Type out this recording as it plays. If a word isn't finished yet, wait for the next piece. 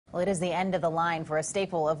Well, it is the end of the line for a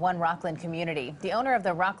staple of one Rocklin community. The owner of the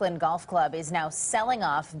Rocklin Golf Club is now selling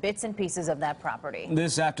off bits and pieces of that property.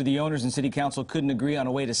 This after the owners and city council couldn't agree on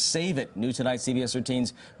a way to save it. New tonight, CBS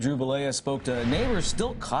 13's Drew Balea spoke to neighbors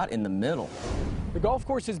still caught in the middle. The golf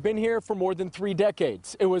course has been here for more than 3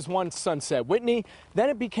 decades. It was once Sunset Whitney, then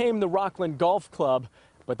it became the Rocklin Golf Club.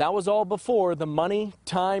 But that was all before the money,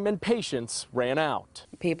 time, and patience ran out.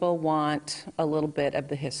 People want a little bit of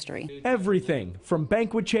the history. Everything from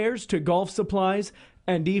banquet chairs to golf supplies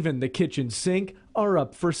and even the kitchen sink are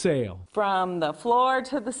up for sale. From the floor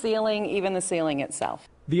to the ceiling, even the ceiling itself.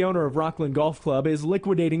 The owner of Rocklin Golf Club is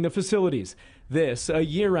liquidating the facilities. This a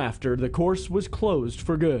year after the course was closed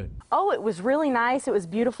for good. Oh, it was really nice. It was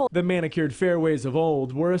beautiful. The manicured fairways of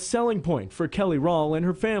old were a selling point for Kelly Rawl and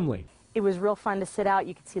her family. It was real fun to sit out.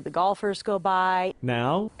 You could see the golfers go by.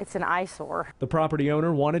 Now, it's an eyesore. The property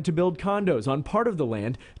owner wanted to build condos on part of the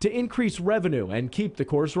land to increase revenue and keep the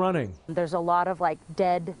course running. There's a lot of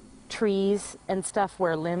dead trees and stuff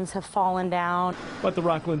where limbs have fallen down. But the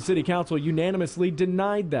Rocklin City Council unanimously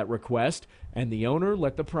denied that request, and the owner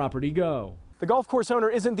let the property go. The golf course owner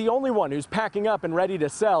isn't the only one who's packing up and ready to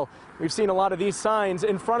sell. We've seen a lot of these signs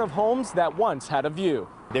in front of homes that once had a view.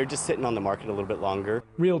 They're just sitting on the market a little bit longer.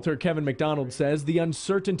 Realtor Kevin McDonald says the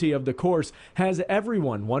uncertainty of the course has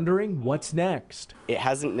everyone wondering what's next. It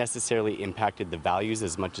hasn't necessarily impacted the values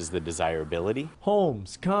as much as the desirability.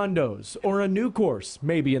 Homes, condos, or a new course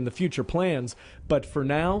may be in the future plans, but for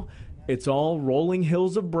now, it's all rolling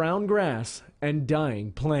hills of brown grass and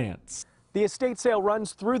dying plants. The estate sale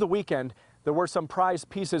runs through the weekend. There were some prized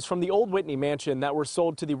pieces from the old Whitney mansion that were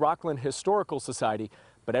sold to the Rocklin Historical Society,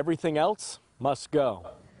 but everything else must go.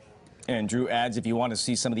 And Drew adds, if you want to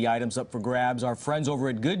see some of the items up for grabs, our friends over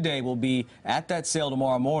at Good Day will be at that sale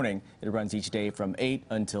tomorrow morning. It runs each day from 8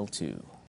 until 2.